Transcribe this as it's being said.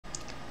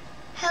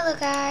Hello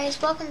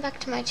guys, welcome back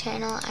to my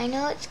channel. I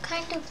know it's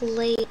kind of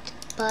late,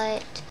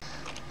 but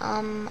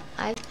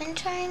I've been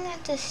trying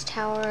at this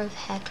Tower of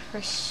Heck for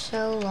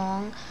so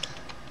long,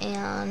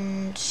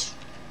 and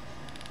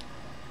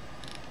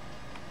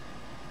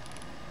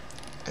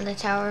the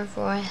Tower of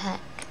RoyHECK.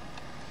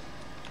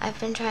 I've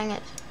been trying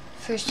it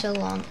for so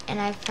long, and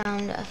I've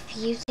found a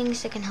few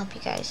things that can help you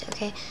guys.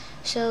 Okay,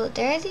 so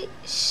there are these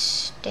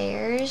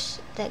stairs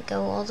that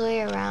go all the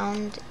way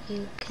around.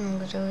 You can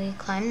literally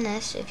climb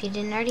this if you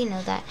didn't already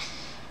know that.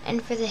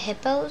 And for the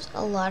hippos,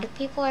 a lot of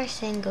people are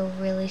saying go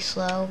really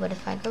slow, but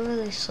if I go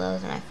really slow,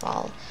 then I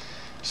fall.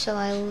 So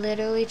I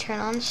literally turn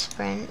on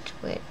sprint,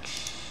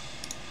 which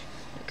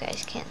you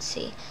guys can't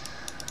see.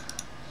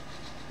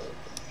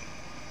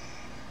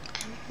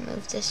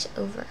 Move this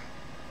over.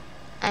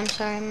 I'm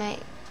sorry, my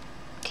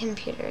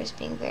computer is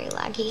being very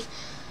laggy.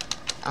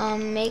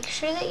 Make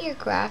sure that your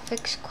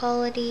graphics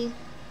quality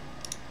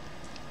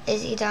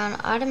is either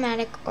on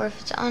automatic, or if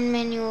it's on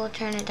manual,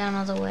 turn it down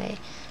all the way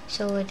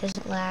so it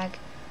doesn't lag.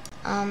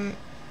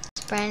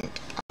 Sprint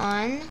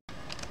on,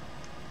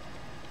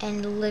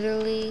 and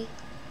literally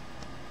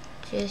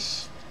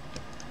just,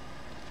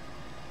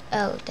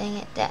 oh dang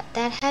it,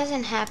 that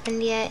hasn't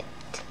happened yet.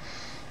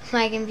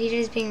 My computer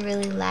is being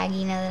really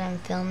laggy now that I'm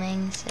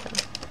filming, so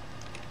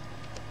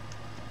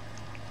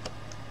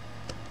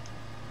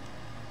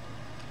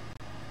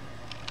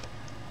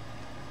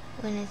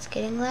when it's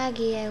getting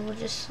laggy, I will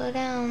just slow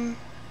down.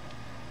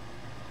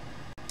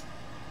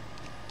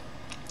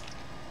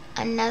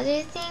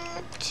 Another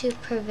thing to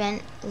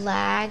prevent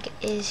lag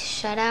is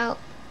shut out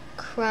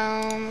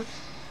Chrome.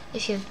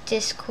 If you have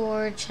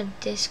Discord, shut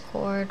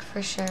Discord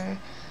for sure,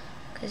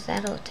 because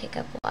that'll take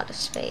up a lot of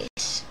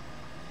space.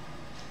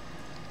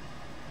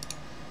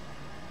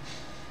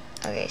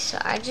 Okay, so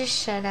I just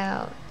shut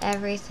out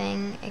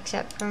everything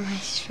except for my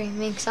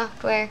streaming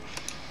software,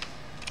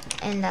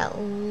 and that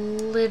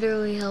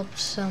literally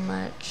helps so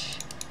much.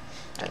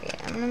 Okay,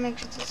 I'm gonna make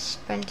sure the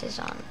sprint is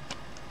on.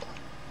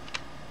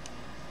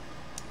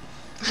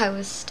 I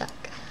was stuck.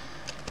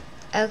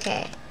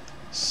 Okay,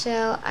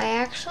 so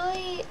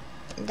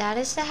that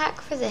is the hack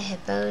for the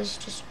hippos.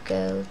 Just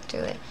go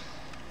through it.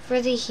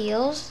 For the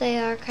heels, they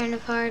are kind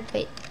of hard,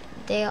 but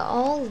they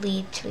all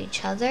lead to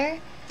each other.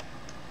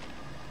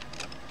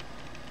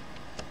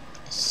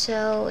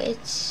 So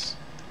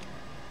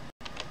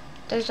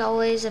there's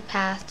always a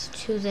path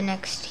to the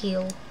next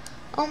heel.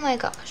 Oh my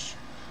gosh.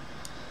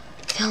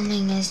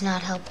 Filming is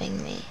not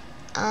helping me.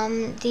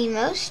 The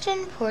most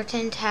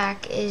important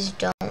hack is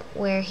don't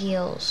wear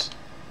heels.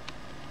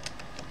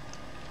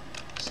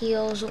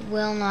 Heels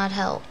will not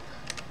help.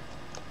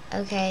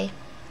 Okay?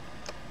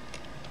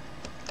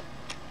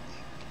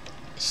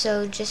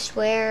 So just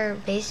wear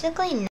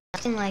basically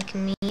nothing like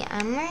me.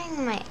 I'm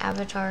wearing my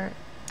avatar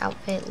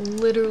outfit.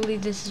 Literally,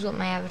 this is what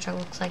my avatar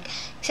looks like,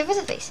 except for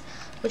the face,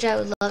 which I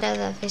would love to have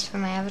that face for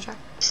my avatar.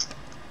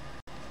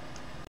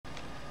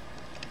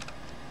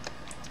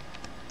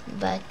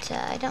 But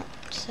I don't,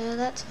 so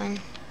that's fine.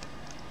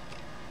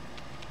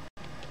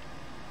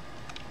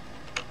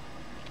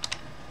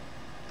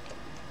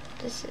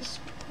 This is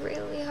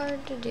really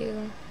hard to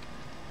do.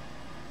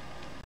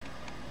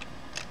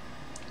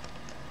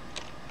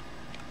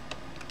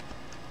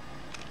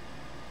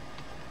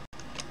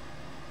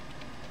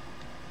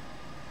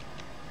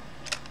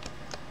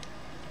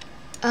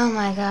 Oh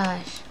my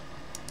gosh.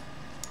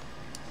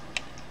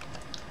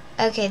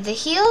 Okay, the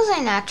heels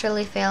I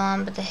naturally fail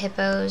on, but the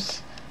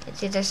hippos,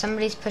 it's either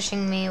somebody's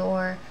pushing me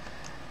or,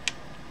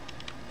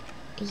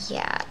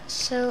 yeah.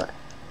 So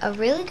a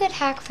really good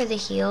hack for the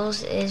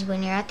heels is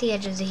when you're at the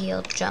edge of the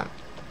heel, jump.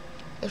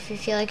 If you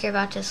feel like you're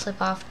about to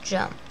slip off,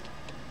 jump.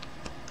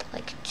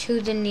 Like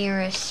to the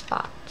nearest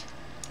spot.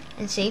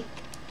 And see?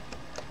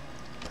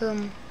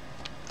 Boom.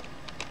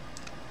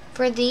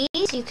 For these,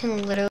 you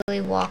can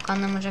literally walk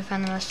on them, which I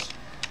find the most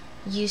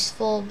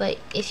useful, but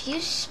if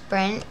you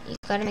sprint, you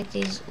gotta make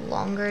these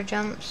longer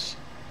jumps.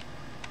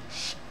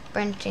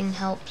 Sprinting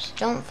helps.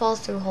 Don't fall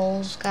through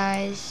holes,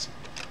 guys.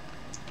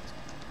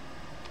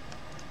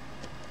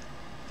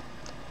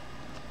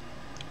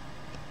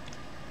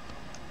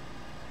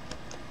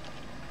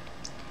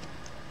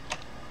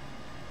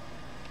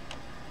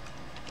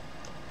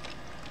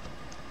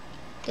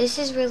 This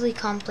is really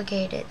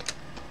complicated.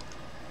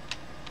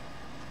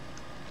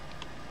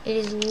 It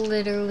is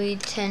literally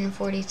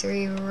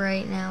 10:43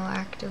 right now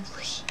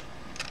actively.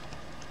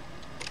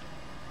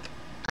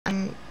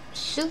 I'm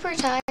super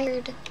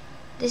tired.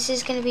 This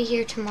is going to be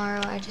here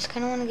tomorrow. I just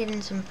kind of want to get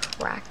in some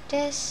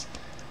practice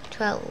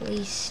to at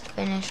least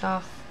finish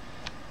off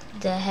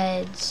the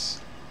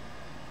heads,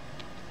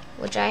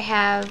 which I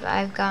have.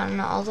 I've gotten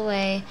all the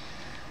way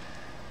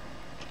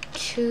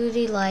to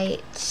the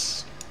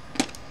lights.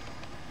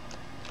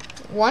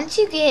 Once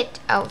you get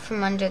out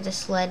from under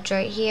this ledge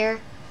right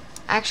here,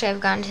 actually I've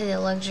gotten to the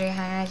luxury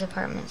high-rise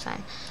apartment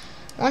sign.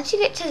 Once you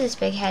get to this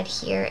big head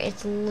here,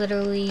 it's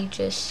literally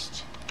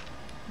just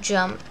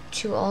jump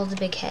to all the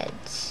big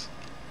heads.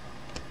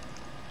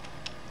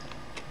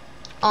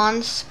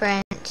 On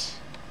sprint,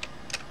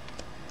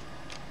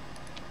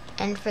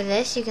 And for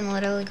this, you can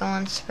literally go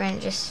on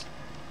sprint. Just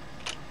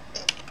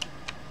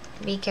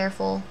be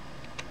careful.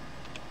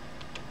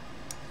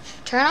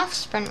 Turn off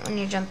sprint when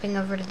you're jumping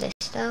over to this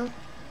though.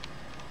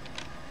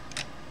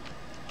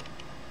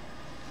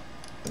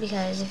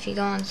 Because if you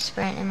go on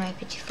sprint, it might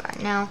be too far.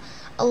 Now,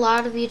 a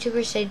lot of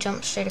YouTubers say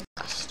jump straight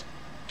across.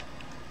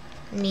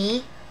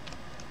 Me,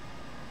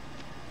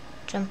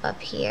 jump up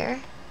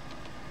here.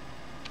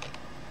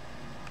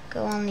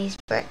 Go on these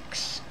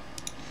bricks.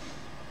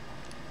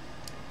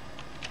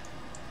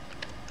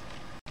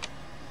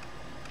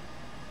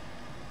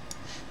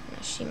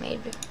 She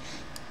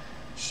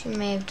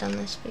may have done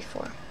this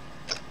before.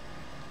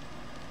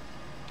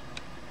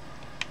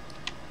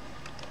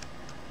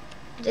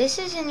 This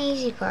is an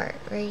easy part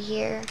right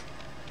here.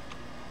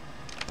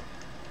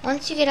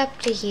 Once you get up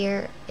to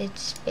here,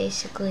 it's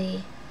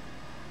basically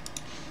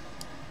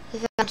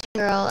the fountain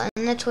girl,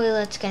 and the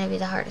toilet's gonna be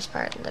the hardest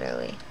part,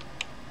 literally.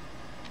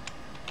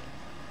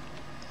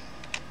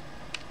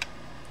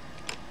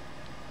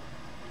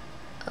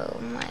 Oh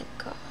my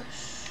gosh.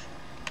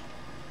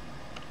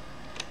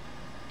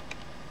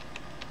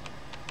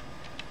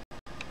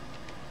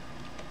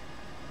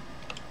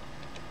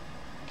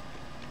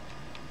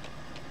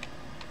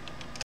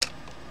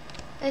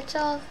 It's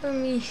all for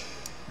me.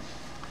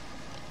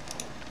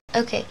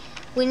 Okay,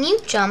 when you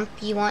jump,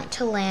 you want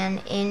to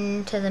land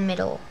into the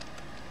middle.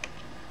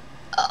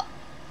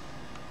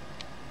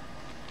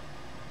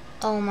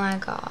 Oh my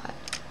god.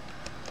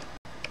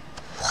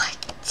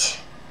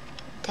 What?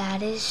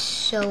 That is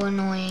so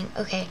annoying.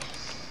 Okay,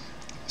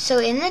 so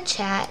in the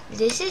chat,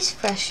 this is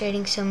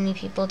frustrating so many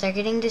people. They're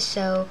getting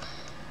to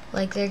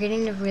they're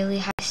getting to really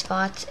high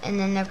spots, and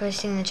then they're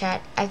posting in the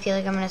chat, I feel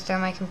like I'm gonna throw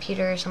my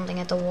computer or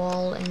something at the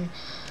wall. And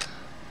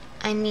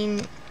I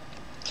mean,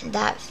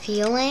 that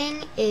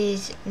feeling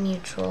is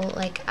mutual.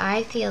 Like,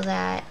 I feel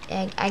that.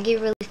 I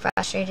get really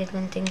frustrated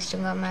when things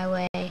don't go my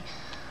way.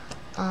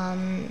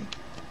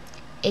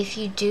 If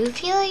you do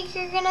feel like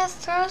you're gonna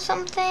throw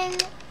something,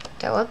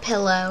 throw a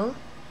pillow.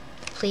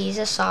 Please,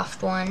 a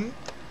soft one,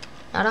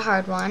 not a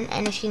hard one.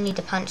 And if you need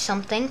to punch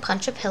something,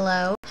 punch a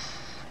pillow.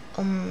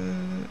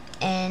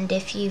 And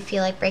if you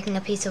feel like breaking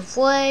a piece of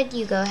wood,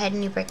 you go ahead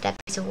and you break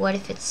that piece of wood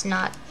if it's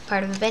not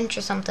part of a bench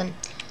or something.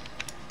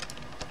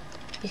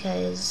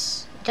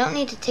 Because you don't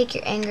need to take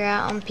your anger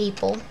out on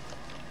people.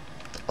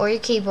 Or your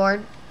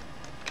keyboard,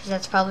 because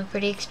that's probably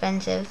pretty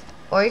expensive.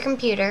 Or your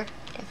computer.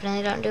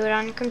 Definitely don't do it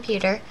on your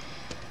computer.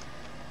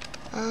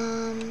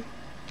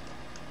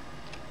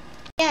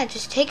 Yeah,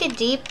 just take a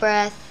deep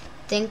breath.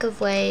 Think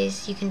of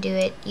ways you can do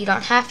it. You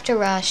don't have to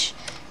rush.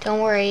 Don't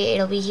worry,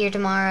 it'll be here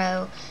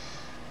tomorrow.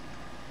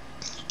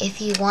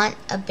 If you want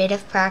a bit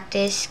of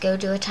practice, go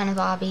do a ton of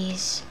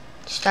obbies.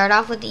 Start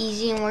off with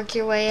easy and work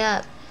your way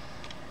up.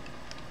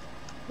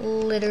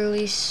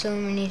 Literally so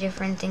many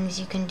different things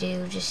you can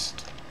do.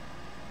 Just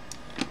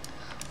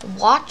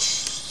watch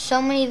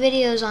so many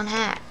videos on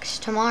hacks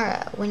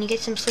tomorrow when you get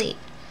some sleep.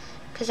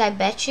 Because I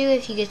bet you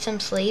if you get some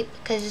sleep,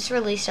 because it's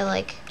released at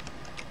like,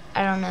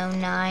 I don't know,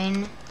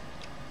 9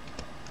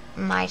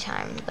 my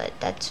time, but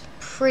that's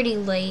pretty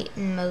late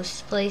in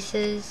most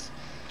places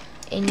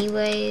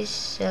anyways,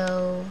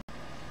 so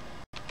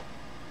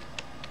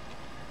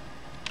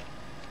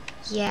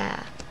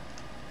yeah.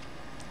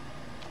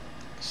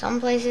 Some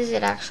places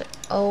it actually,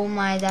 oh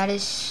my, that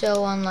is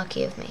so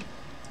unlucky of me.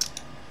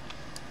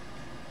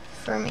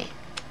 For me.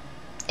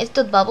 If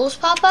the bubbles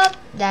pop up,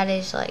 that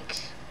is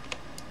like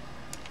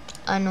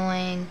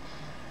annoying.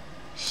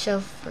 So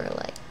for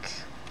like,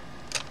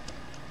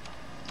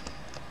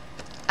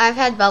 I've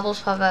had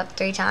bubbles pop up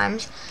 3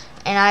 times,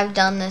 and I've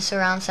done this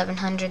around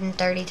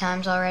 730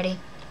 times already.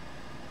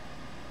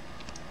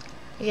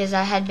 Because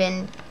I had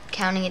been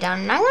counting it down,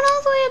 and I went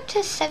all the way up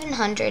to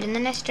 700, and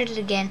then I started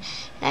again,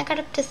 and I got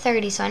up to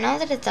 30, so I know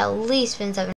that it's at least been 700